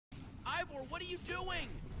Ivor, what are you doing?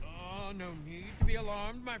 Oh, no need to be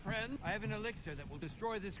alarmed, my friend. I have an elixir that will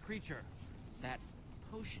destroy this creature. That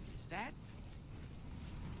potion, is that?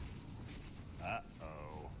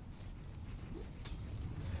 Uh-oh.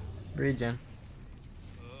 Regen.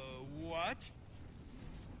 What?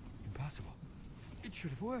 Impossible. It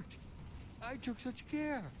should have worked. I took such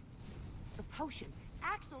care. The potion.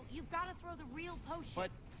 Axel, you've got to throw the real potion. But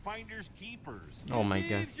finders keepers. Oh my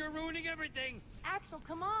god. Thieves, you're ruining everything. Axel,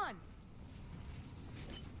 come on.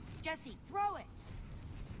 Jesse, throw it.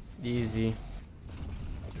 Easy.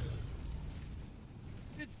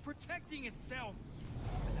 It's protecting itself.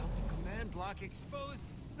 Without the command block exposed,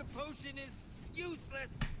 the potion is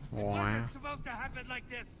useless. It Wow. wasn't supposed to happen like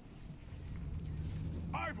this.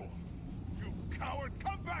 Ivor! You coward,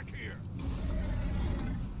 come back here!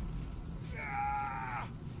 Ah!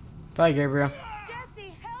 Bye, Gabriel.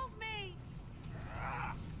 Jesse, help me.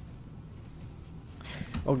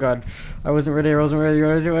 Oh god. I wasn't ready. I wasn't ready.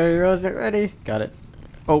 I wasn't ready. Got it.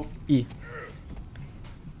 Oh, E.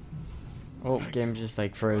 Oh, game just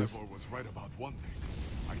like froze. Ivor was right about one thing.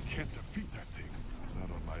 I can't defeat that thing.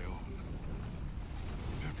 Not on my own.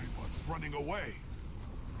 Everyone's running away.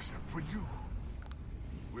 Except for you.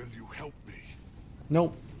 Will you help me?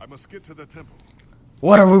 Nope. I must get to the temple.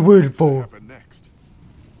 What are we waiting What's gonna for? happen next?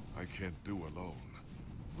 I can't do alone.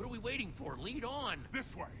 What are we waiting for? Lead on.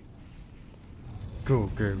 This way. Go,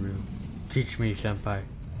 Gabriel. Teach me, senpai.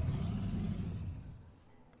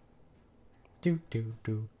 Do do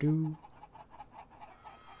do do.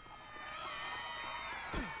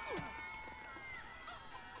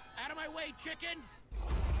 Out of my way, chickens!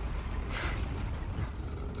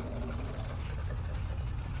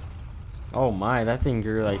 Oh my, that thing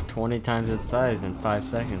grew like 20 times its size in 5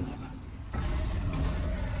 seconds.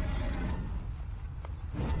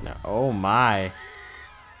 No, oh my.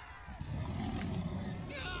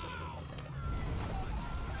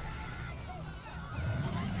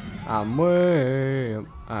 I'm way up.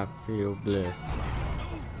 I feel blessed.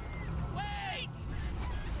 Wait!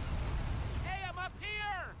 Hey, I'm up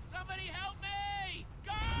here! Somebody help me!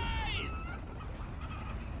 Guys!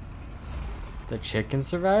 The chicken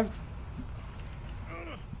survived?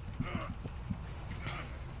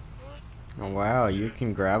 Oh wow, you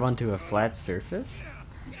can grab onto a flat surface?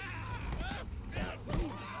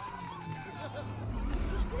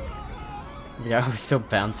 Yeah, I was still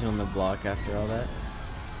bouncing on the block after all that.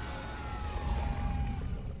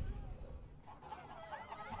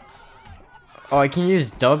 Oh, I can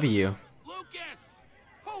use W. Lucas!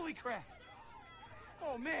 Holy crap!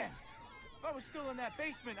 Oh man, if I was still in that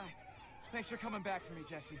basement, thanks for coming back for me,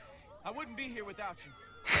 Jesse. I wouldn't be here without you.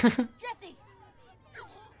 Jesse.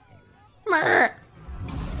 Wait!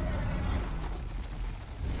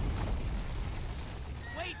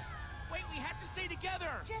 Wait, we have to stay together!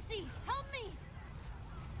 Jesse, help me.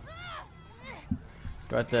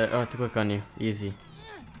 Do I have to, oh, I have to click on you. Easy.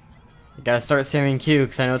 I gotta start spamming Q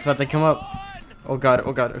because I know it's about to come up. Oh god,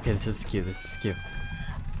 oh god. Okay, this is Q, this is Q.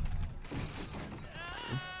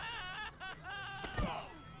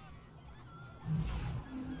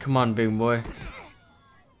 Come on, big boy.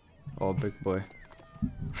 Oh, big boy.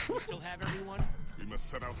 Still have everyone? We must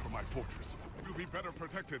set out for my fortress. You'll be better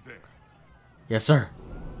protected there. Yes, sir.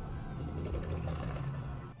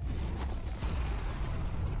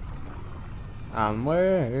 I'm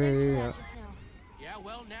way up. Just now. Yeah,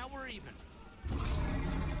 well, now we're even.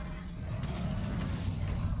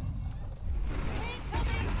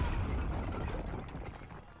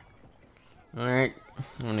 Alright.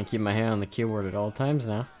 I'm gonna keep my hand on the keyboard at all times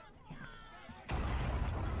now.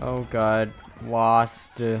 Oh god.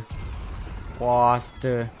 Wasp. Wasp.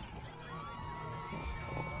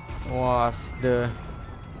 Wasp.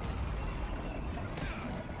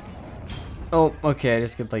 Oh, okay, I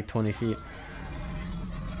just skipped like 20 feet.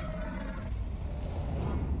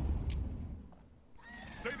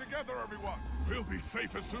 Stay together, everyone. We'll be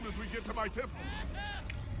safe as soon as we get to my temple.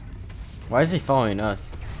 Why is he following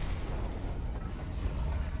us?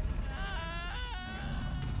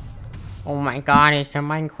 Oh my god, it's the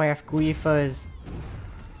Minecraft Griefers.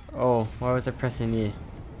 Oh, why was I pressing E?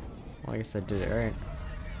 Well, I guess I did it right.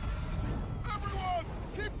 Everyone,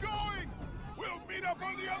 keep going. We'll meet up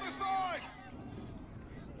on the other side.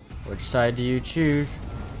 Which side do you choose?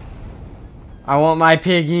 I want my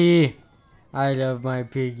piggy. I love my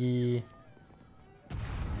piggy.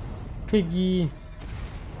 Piggy.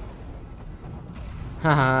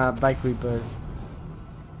 Haha, bike creepers.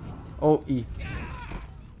 Oh, E.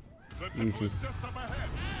 The temple Easy. is just up ahead.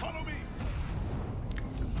 Follow me.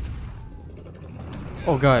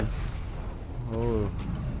 Oh god. Oh.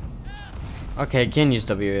 Okay, I can use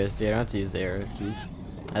WASD. I don't have to use the arrow keys.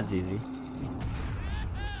 That's easy.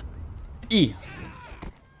 E.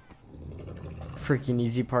 Freaking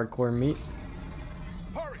easy parkour meat.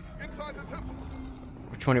 Hurry! Inside the temple!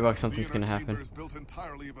 For 20 bucks, something's The gonna inner chamber happen. is built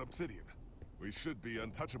entirely of obsidian. We should be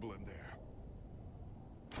untouchable in there.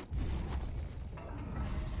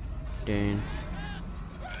 Dang.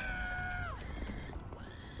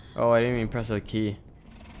 Oh, I didn't even press a key.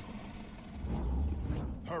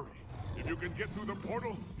 Hurry! If you can get through the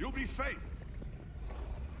portal, you'll be safe!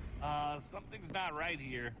 Something's not right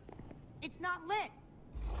here. It's not lit.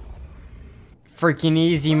 Freaking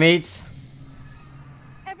easy, mates.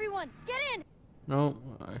 Everyone, get in. No,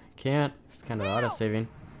 I can't. It's kind of auto-saving.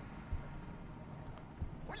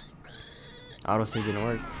 Auto-save didn't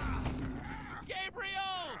work.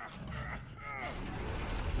 Gabriel!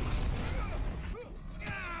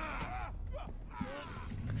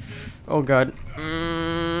 Oh god.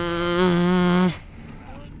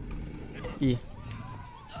 E.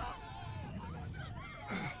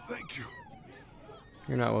 Thank you.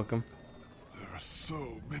 You're not welcome. There are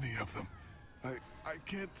so many of them. I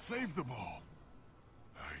can't save them all.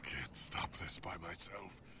 I can't stop this by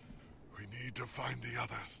myself. We need to find the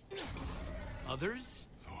others. Others?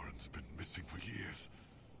 Soren's been missing for years.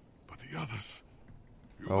 But the others...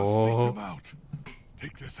 You Oh. must seek them out.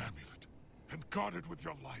 Take this amulet and guard it with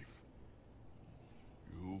your life.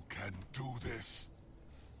 You can do this.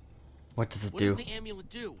 What does it What do? does the amulet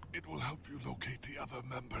do? It will help you locate the other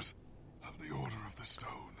members of the Order of the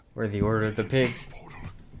Stone. We're the Order of the Take it to Pigs. portal,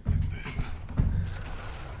 and then...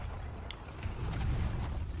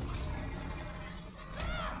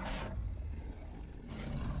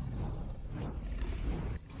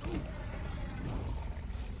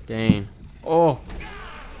 Dang. Oh.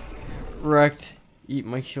 Wrecked. Eat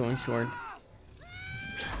my showing sword.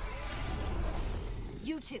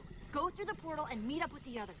 You two, go through the portal and meet up with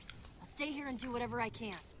the others. I'll stay here and do whatever I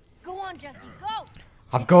can. Go on, Jesse, go!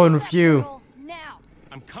 I'm going with That you. portal now!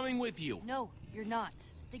 I'm coming with you. No, you're not.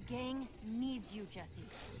 The gang needs you, Jesse.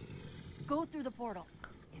 Go through the portal.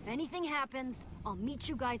 If anything happens, I'll meet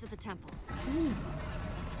you guys at the temple.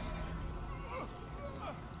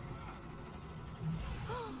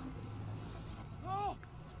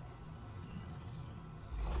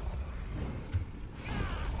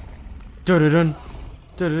 Dun-dun-dun.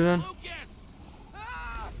 Dun-dun-dun. Lucas!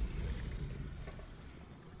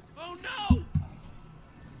 Oh no!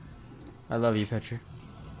 I love you, Petra.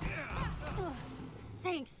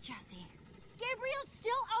 Thanks, Jesse. Gabriel's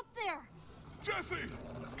still up there! Jesse!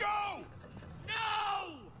 Go!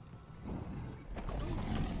 No!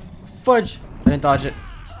 Fudge! I didn't dodge it.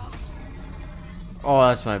 Oh,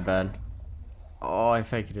 that's my bad. Oh,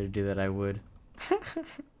 if I could do that, I would.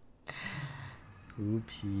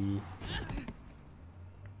 Oopsie.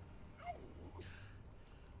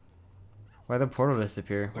 Why'd the portal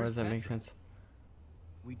disappear? Why does that make sense?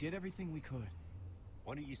 We did everything we could.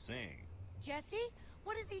 What are you saying? Jesse?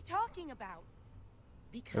 What is he talking about?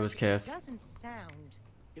 It was chaos. Doesn't sound.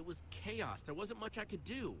 It was chaos. There wasn't much I could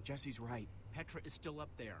do. Jesse's right. Petra is still up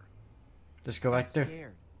there. Just go back I'm there.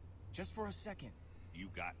 scared. Just for a second. You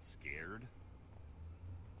got scared?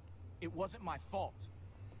 It wasn't my fault.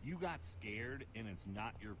 You got scared and it's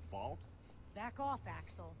not your fault? Back off,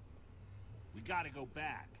 Axel. We gotta go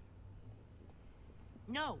back.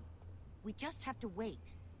 No. We just have to wait.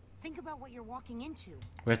 Think about what you're walking into.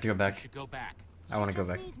 We have to go We back. should go back. I want to go Just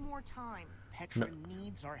back. needs more time. Petra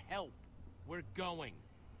needs our help. We're going.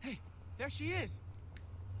 Hey, there she is.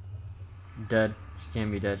 Dead. She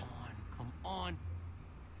can't be dead. Come on.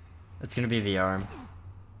 It's gonna be the arm.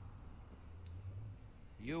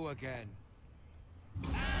 You again.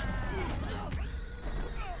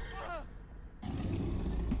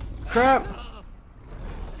 Crap!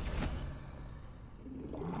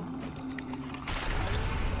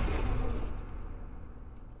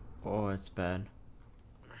 Oh, it's bad.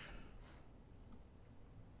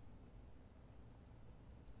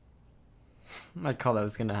 I called that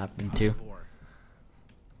was gonna happen too.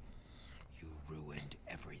 You ruined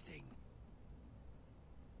everything.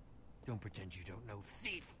 Don't pretend you don't know,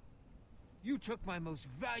 thief! You took my most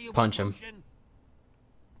valuable Punch him. potion.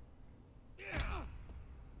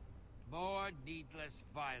 More needless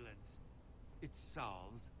violence. It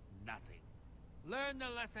solves nothing. Learn the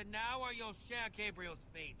lesson now or you'll share Gabriel's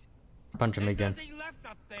fate. Punch him There's again. nothing left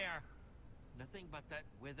up there. Nothing but that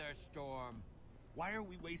wither storm. Why are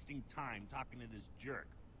we wasting time talking to this jerk?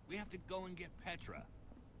 We have to go and get Petra.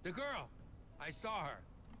 The girl. I saw her.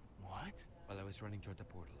 What? While I was running toward the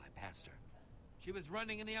portal, I passed her. She was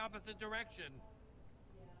running in the opposite direction.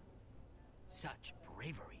 Such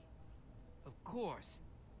bravery. Of course.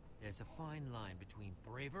 There's a fine line between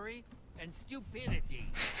bravery and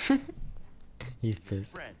stupidity. He's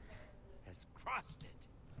pissed. Friend has crossed it.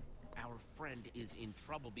 Our friend is in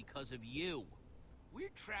trouble because of you. We're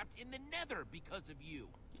trapped in the nether because of you.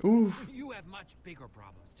 Ooh. You have much bigger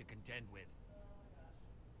problems to contend with.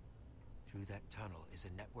 Through that tunnel is a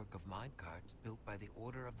network of minecarts built by the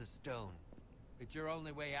Order of the Stone. It's your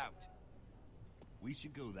only way out. We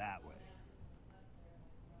should go that way.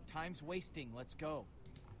 Time's wasting. Let's go.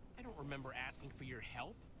 I don't remember asking for your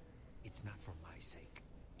help. It's not for my sake.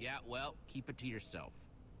 Yeah, well, keep it to yourself.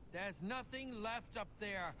 There's nothing left up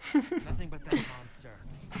there. Nothing but that monster.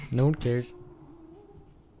 No one cares.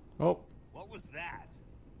 Oh. What was that?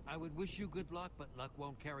 I would wish you good luck, but luck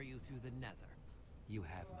won't carry you through the nether. You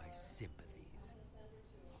have my sympathies.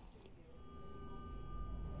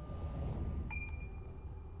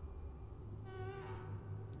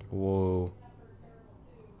 Whoa.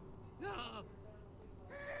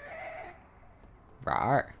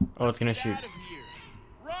 Rawr. Oh, it's gonna shoot. Out of here.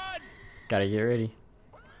 Run! Gotta get ready.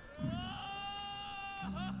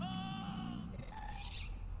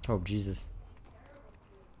 Oh, Jesus.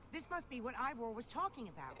 This must be what Ivor was talking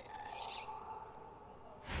about.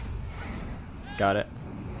 Got it.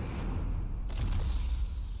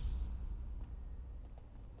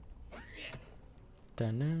 I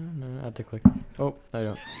have to click. Oh, I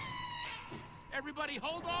don't. Everybody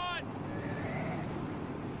hold on!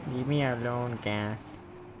 Leave me alone, Gas.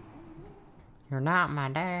 You're not my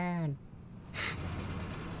dad.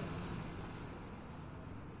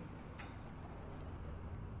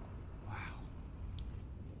 Wow.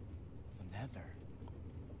 The nether.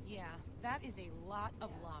 Yeah, that is a lot of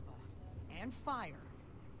lava. And fire.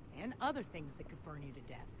 And other things that could burn you to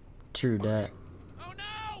death. True that. Oh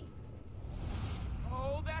no!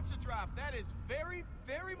 Oh, that's a drop. That is very,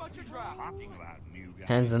 very much a drop. Talking about new guys.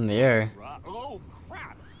 Hands in the air. Oh,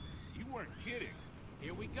 crap! You weren't kidding.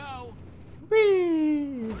 Here we go.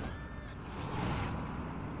 Whee!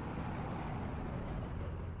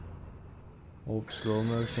 Oh, slow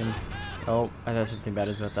motion. Oh, I thought something bad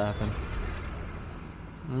is about to happen.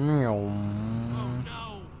 Meow. Oh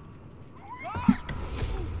no!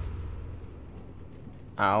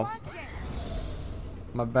 Ow.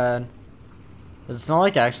 My bad. It's not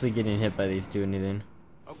like actually getting hit by these do anything.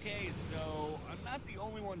 Okay, so I'm not the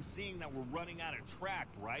only one seeing that we're running out of track,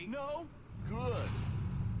 right? No. Good.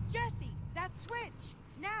 Jesse, that switch!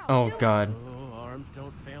 Now! Oh do it. god. Oh, arms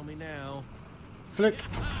don't fail me now. Flick.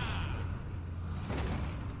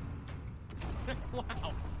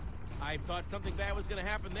 Wow. I thought something bad was gonna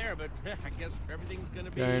happen there, but I guess everything's gonna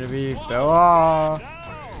be... Going to be. Whoa! Oh. No!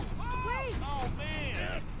 Wait! Oh,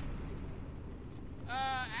 man!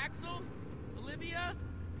 Axel? Olivia?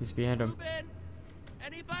 He's behind him. Ruben?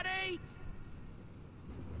 Anybody?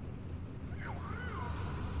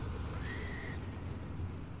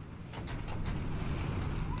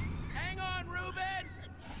 Hang on, Ruben!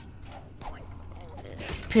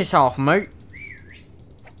 Piss off, mate.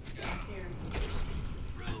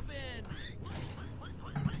 Ruben!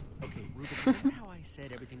 Okay, Ruben, remember how I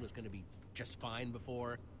said everything was gonna be just fine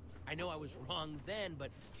before? I know I was wrong then,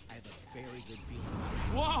 but I have a very good feeling.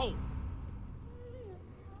 Whoa!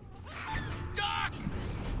 Doc!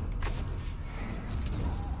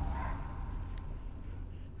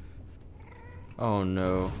 Oh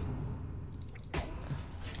no.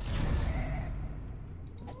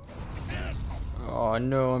 Oh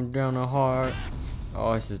no, I'm down a heart.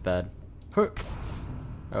 Oh, this is bad. Huh.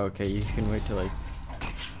 Okay, you can wait till like.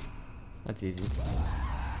 That's easy.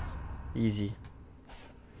 Easy.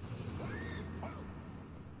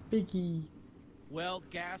 Biggie. Well,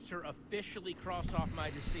 gas are officially crossed off my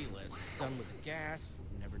to see list. Done with the gas.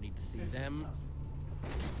 Never need to see them.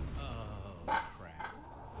 Oh, crap.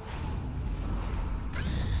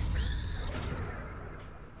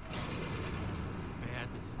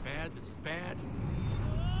 This is bad. This is bad.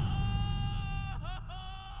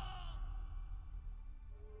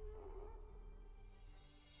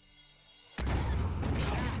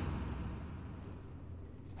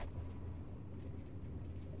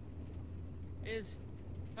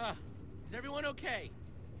 Is everyone okay?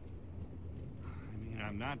 I mean,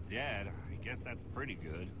 I'm not dead. I guess that's pretty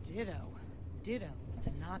good. Ditto. Ditto.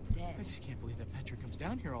 The not dead. I just can't believe that Petra comes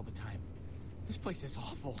down here all the time. This place is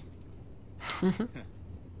awful.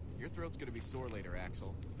 Your throat's gonna be sore later,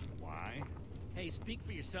 Axel. Why? Hey, speak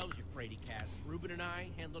for yourselves, you fraidy cats. Ruben and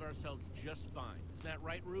I handled ourselves just fine. Isn't that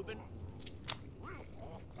right, Ruben?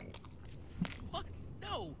 What?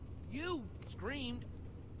 No! You screamed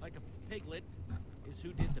like a piglet. Is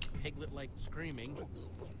who did the piglet-like screaming.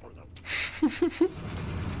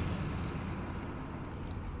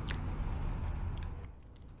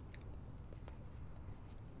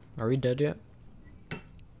 Are we dead yet?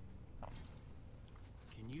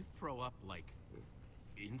 throw up, like,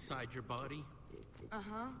 inside your body?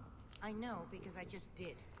 Uh-huh. I know, because I just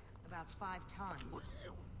did. About 5 times.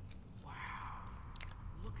 Wow.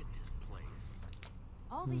 Look at this place.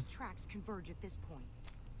 All these tracks converge at this point.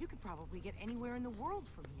 You could probably get anywhere in the world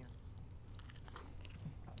from here.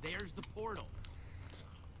 There's the portal.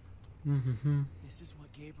 This is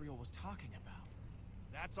what Gabriel was talking about.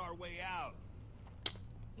 That's our way out.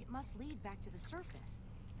 It must lead back to the surface.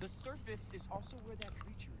 The surface is also where that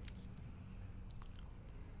creature is.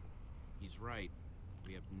 He's right.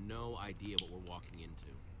 We have no idea what we're walking into.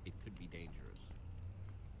 It could be dangerous.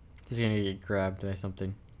 He's gonna get grabbed by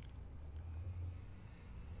something.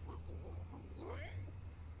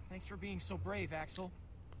 Thanks for being so brave, Axel.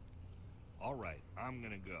 All right, I'm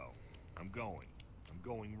gonna go. I'm going. I'm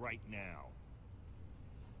going right now.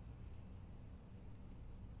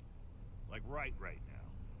 Like right now.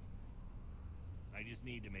 I just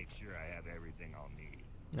need to make sure I have everything I'll need.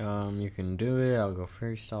 You can do it. I'll go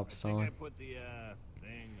first. Stop I think I stalling. put the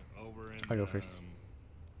thing over in. I'll go first.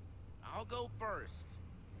 I'll go first.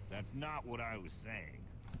 That's not what I was saying.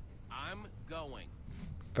 I'm going.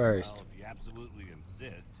 First. Well, if you absolutely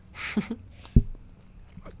insist.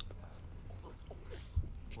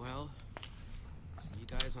 Well, see you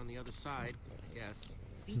guys on the other side, I guess.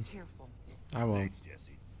 Be careful. I won't. Thanks,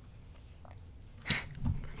 Jesse.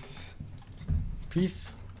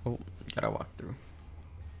 Peace. Oh, gotta walk through.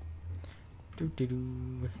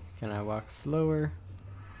 Doo. Can I walk slower?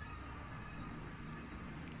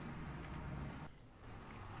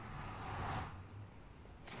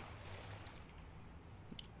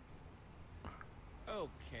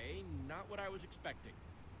 Okay, not what I was expecting.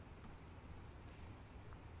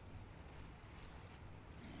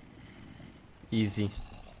 Easy.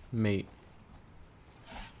 Mate.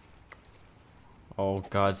 Oh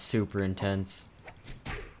god, super intense.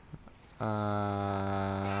 Oh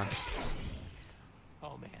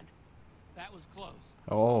man, that was close.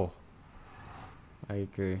 Oh. I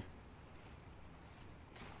agree.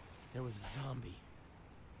 There was a zombie.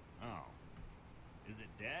 Oh. Is it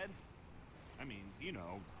dead? I mean, you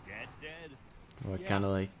know, dead? What Yeah. kind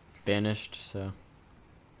of like vanished, so.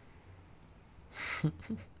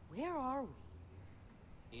 Where are we?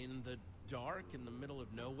 In the dark, in the middle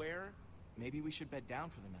of nowhere? Maybe we should bed down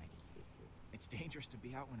for the night. It's dangerous to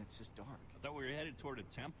be out when it's this dark. I thought we were headed toward a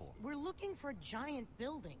temple. We're looking for a giant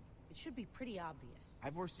building. It should be pretty obvious.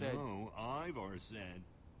 Ivor said, No, Ivor said.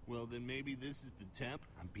 Well, then maybe this is the temple.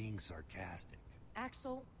 I'm being sarcastic.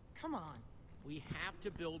 Axel, come on. We have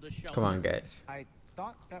to build a shelter. Come on, guys. I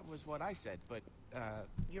thought that was what I said, but,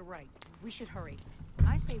 You're right. We should hurry.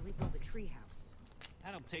 I say we build a treehouse.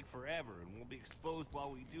 That'll take forever, and we'll be exposed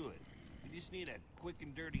while we do it. We just need a quick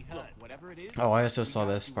and dirty look, hut. whatever it is. Oh, I also we saw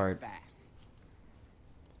gotta this do it part. Fast.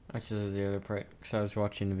 This is the other part, because I was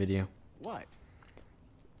watching the video. What?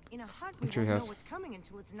 In a hut, we won't know Treehouse. what's coming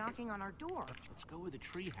until it's knocking on our door. Let's go with a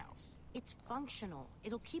treehouse. It's functional.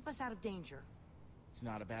 It'll keep us out of danger. It's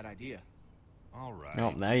not a bad idea. All right.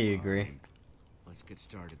 Oh, now you agree. fine. Let's get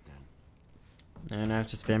started then. And I have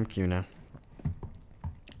to spam Q now.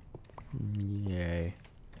 Yay.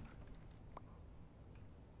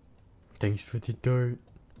 Thanks for the dart.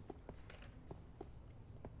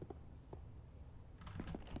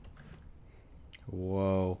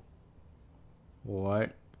 Whoa.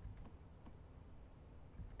 What?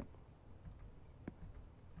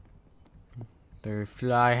 They're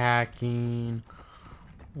fly hacking.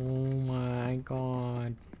 Oh my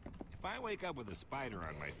god. If I wake up with a spider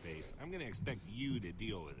on my face, I'm gonna expect you to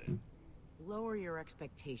deal with it. Lower your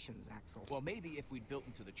expectations, Axel. Well, maybe if we'd built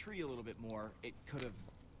into the tree a little bit more, it could have...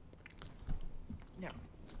 No,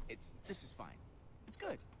 this is fine. It's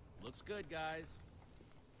good. Looks good, guys.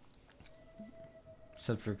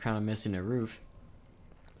 Except for kind of missing a roof.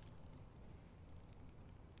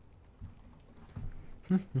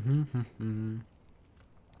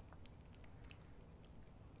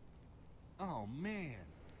 Oh, man.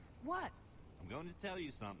 What? I'm going to tell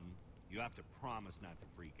you something. You have to promise not to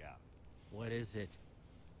freak out. What is it?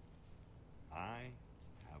 I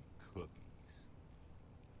have cookies.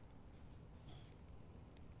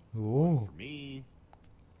 Ooh. For me,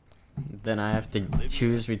 Then I have to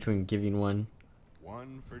choose between giving one.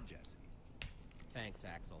 one for Jesse. Thanks,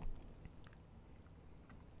 Axel.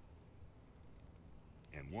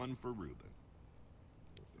 And one for Reuben.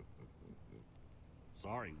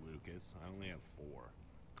 Sorry, Lucas. I only have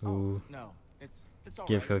 4. Ooh. No, it's all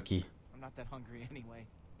Give right. cookie. I'm not that hungry anyway.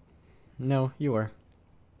 No, you are.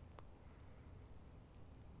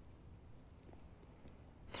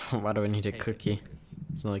 Why do I need a Take it, cookie? Lucas.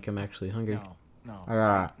 It's not like I'm actually hungry. No.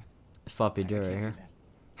 Alright. Sloppy I Joe can't right do here.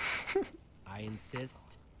 that. I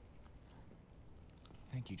insist.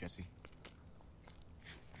 Thank you, Jesse.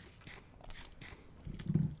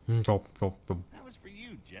 Mm, That was for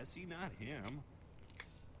you, Jesse, not him.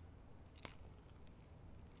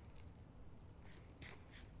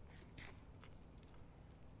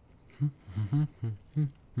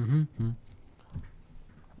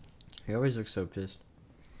 He always looks so pissed.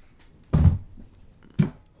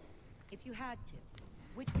 If you had to,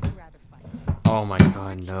 which would you rather fight? Oh my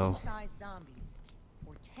god, no. Chicken-sized zombies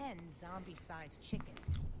or 10 zombie-sized chickens?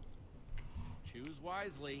 Choose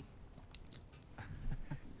wisely.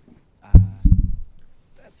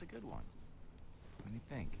 That's a good one. Let me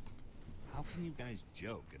think. How can you guys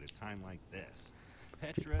joke at a time like this?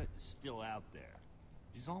 Petra is still out there.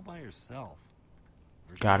 She's all by herself.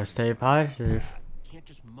 Or Gotta something stay like positive. that. Can't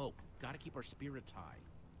just mope. Gotta keep our spirits high.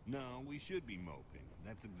 No, we should be moping.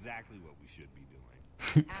 That's exactly what we should be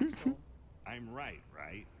doing. Axel, I'm right,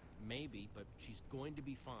 right? Maybe, but she's going to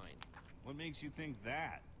be fine. What makes you think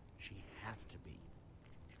that? She has to be.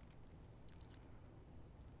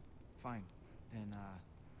 Fine. Then,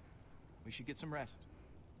 we should get some rest.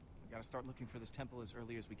 We gotta start looking for this temple as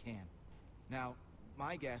early as we can. Now,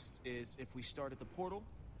 my guess is if we start at the portal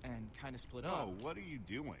and kind of split up... No, what are you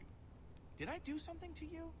doing? Did I do something to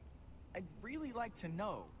you? I'd really like to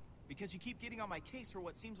know, because you keep getting on my case for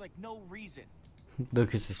what seems like no reason.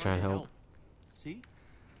 Lucas is trying to help. See?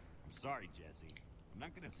 I'm sorry, Jesse. I'm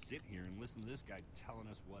not gonna sit here and listen to this guy telling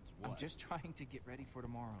us what's what. I'm just trying to get ready for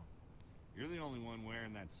tomorrow. You're the only one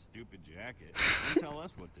wearing that stupid jacket. Don't tell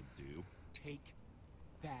us what to do. Take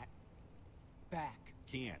that back.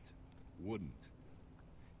 Can't. Wouldn't.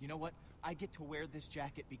 You know what? I get to wear this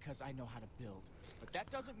jacket because I know how to build. But that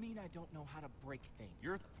doesn't mean I don't know how to break things.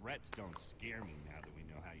 Your threats don't scare me now that we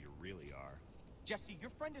know how you really are. Jesse,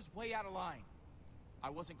 your friend is way out of line. I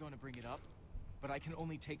wasn't going to bring it up, but I can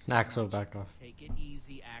only take so Axel, much. back off. Take it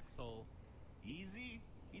easy, Axel. Easy?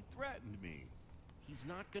 He threatened me. He's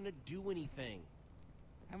not gonna do anything.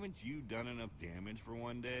 Haven't you done enough damage for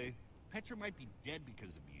one day? Petra might be dead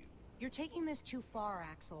because of you. you're taking this too far,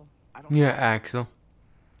 Axel. I don't Yeah, know. Axel.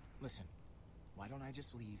 Listen, why don't I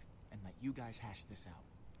just leave and let you guys hash this out?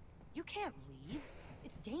 You can't leave.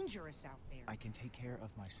 It's dangerous out there. I can take care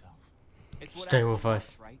of myself. It's what Stay Axel with wants,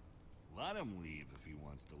 us. right? Let him leave if he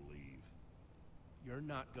wants to leave. You're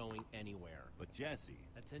not going anywhere. But Jesse,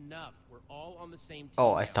 That's enough. We're all on the same team.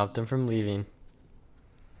 Oh, I now. stopped him from leaving.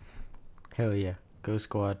 Hell yeah. Go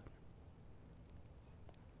squad.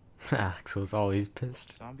 Axel's always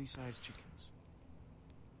pissed. Zombie-sized chickens.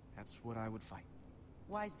 That's what I would fight.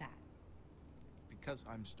 Why's that? Because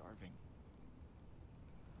I'm starving.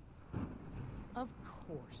 Of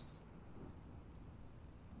course.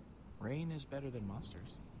 Rain is better than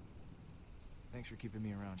monsters. Thanks for keeping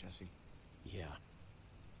me around, Jesse. Yeah.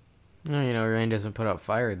 No, you know, rain doesn't put out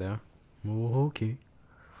fire, though. Oh, okay.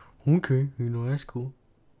 Okay, you know, that's cool.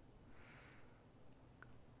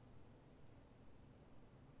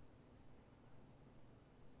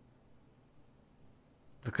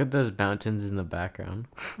 Look at those mountains in the background.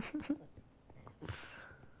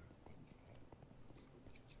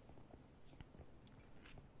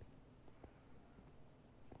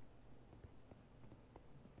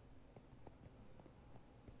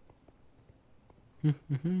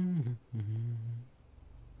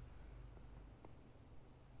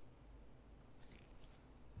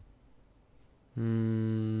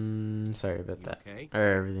 Sorry about You that. okay?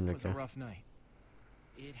 Everything It was okay? a rough night.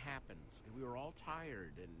 It happens. We were all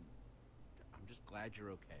tired, and I'm just glad you're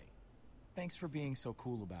okay. Thanks for being so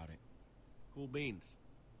cool about it. Cool beans.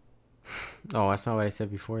 Oh, that's not what I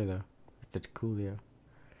said before, though. I said Coolio.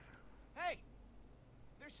 Hey!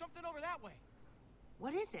 There's something over that way.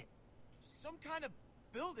 What is it? Some kind of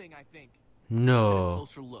building, I think. Get a No.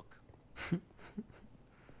 closer look.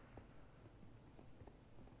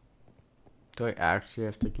 Do I actually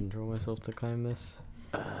have to control myself to climb this?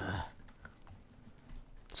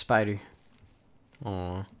 Spider.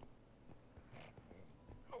 Aw.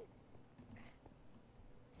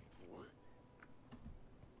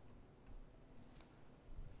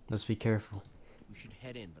 Let's be careful. We should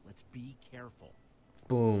head in, but let's be careful.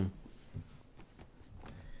 Boom.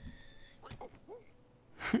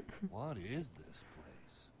 what is this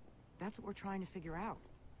place? That's what we're trying to figure out.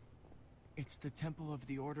 It's the Temple of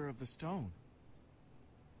the Order of the Stone.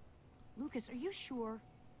 Lucas, are you sure?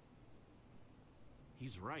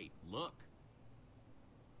 He's right. Look.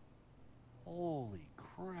 Holy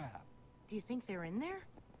crap. Do you think they're in there?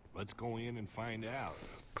 Let's go in and find out.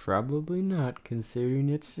 Probably not, considering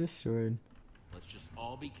it's destroyed. Let's just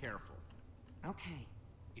all be careful. Okay.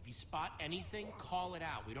 If you spot anything, call it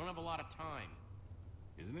out. We don't have a lot of time.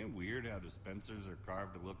 Isn't it weird how dispensers are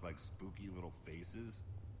carved to look like spooky little faces?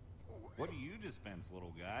 What do you dispense,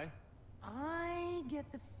 little guy? I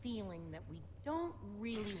get the feeling that we don't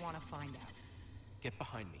really want to find out. Get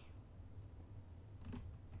behind me.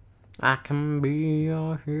 I can be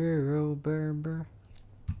your hero, baby.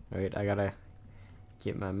 Wait, I gotta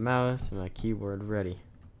get my mouse and my keyboard ready.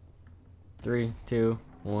 3, 2,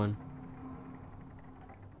 1.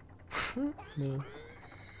 No.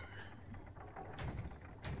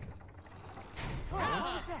 What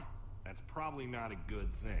was that? That's probably not a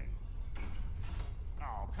good thing.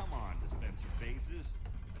 Oh, come on, dispenser faces.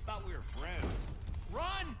 I thought we were friends.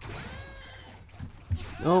 Run!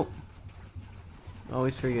 Oh.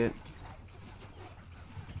 Always forget.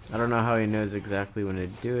 I don't know how he knows exactly when to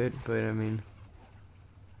do it, but I mean.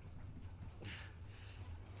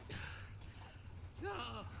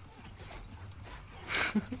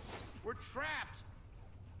 We're trapped.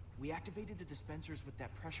 We activated the dispensers with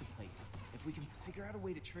that pressure plate. If we can figure out a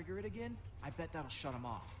way to trigger it again, I bet that'll shut them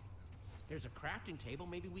off. There's a crafting table.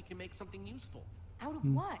 Maybe we can make something useful. Out of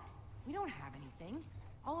what? We don't have anything.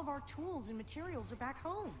 All of our tools and materials are back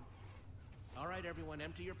home. All right, everyone,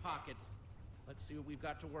 empty your pockets. Let's see what we've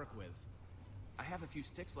got to work with. I have a few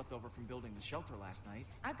sticks left over from building the shelter last night.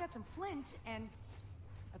 I've got some flint and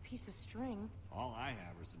a piece of string. All I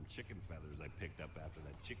have are some chicken feathers I picked up after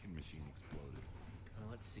that chicken machine exploded.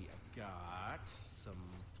 Let's see. I've got some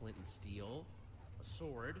flint and steel, a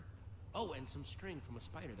sword. Oh, and some string from a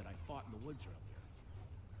spider that I fought in the woods earlier.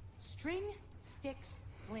 String, sticks,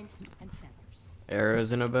 flint, and feathers.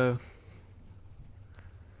 Arrows and a bow.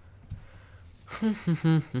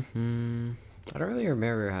 I don't really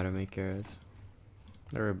remember how to make arrows.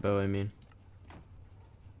 Or a bow, I mean.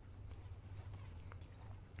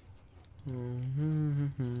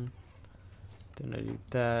 Then I do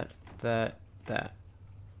that.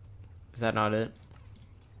 Is that not it?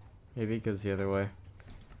 Maybe it goes the other way.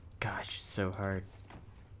 Gosh, it's so hard.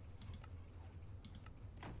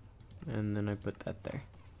 And then I put that there.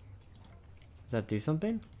 Does that do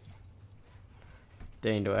something?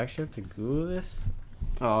 Dang, do I actually have to Google this?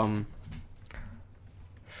 I'm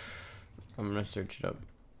gonna search it up.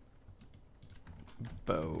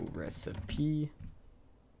 Bow recipe.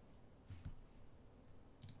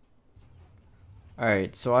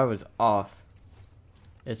 Alright, so I was off.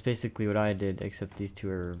 It's basically what I did, except these two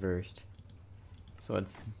are reversed. So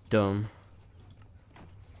it's dumb.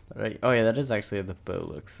 But oh yeah, that is actually how the bow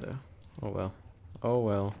looks, though. Oh well. Oh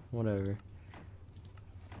well, whatever.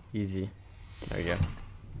 Easy. There we go.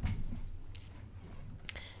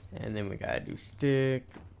 And then we gotta do stick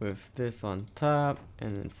with this on top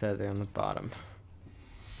and then feather on the bottom.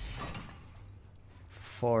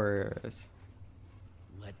 Four arrows.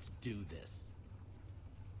 Let's do this.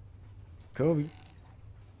 Kobe.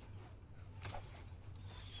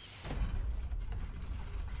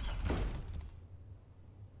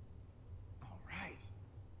 All right.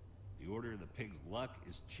 The order of the pig's luck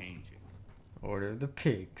is changing. Order of the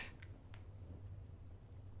pigs.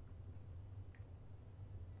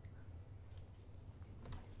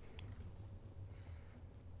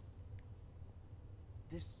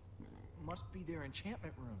 This must be their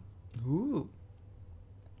enchantment room. Ooh.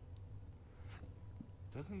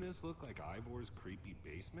 Doesn't this look like Ivor's creepy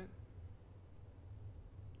basement?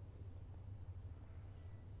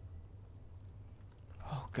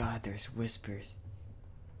 Oh god, there's whispers.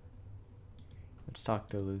 Let's talk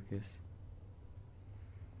to Lucas.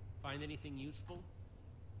 Find anything useful?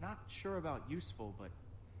 Not sure about useful, but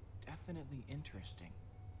definitely interesting.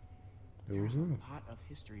 There's a lot of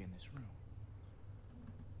history in this room.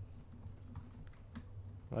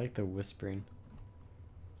 I like the whispering.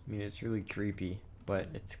 I mean, it's really creepy, but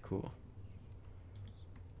it's cool.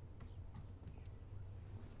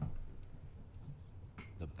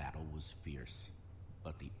 The battle was fierce,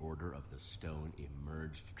 but the Order of the Stone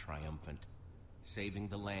emerged triumphant, saving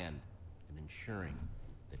the land and ensuring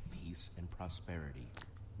that peace and prosperity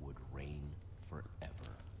would reign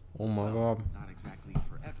forever. Oh my god. Not exactly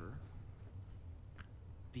forever.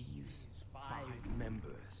 These 5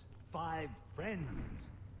 members, 5 friends,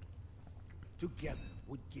 together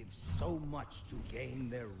would give so much to gain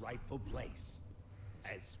their rightful place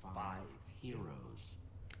as 5 Heroes.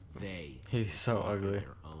 They He's so fought for ugly.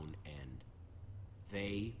 their own end.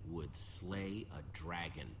 They would slay a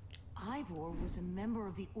dragon. Ivor was a member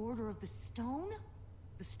of the Order of the Stone?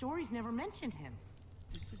 The stories never mentioned him.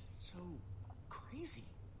 This is so crazy.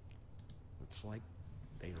 It's like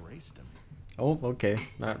they erased him. Oh, okay.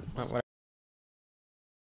 Not what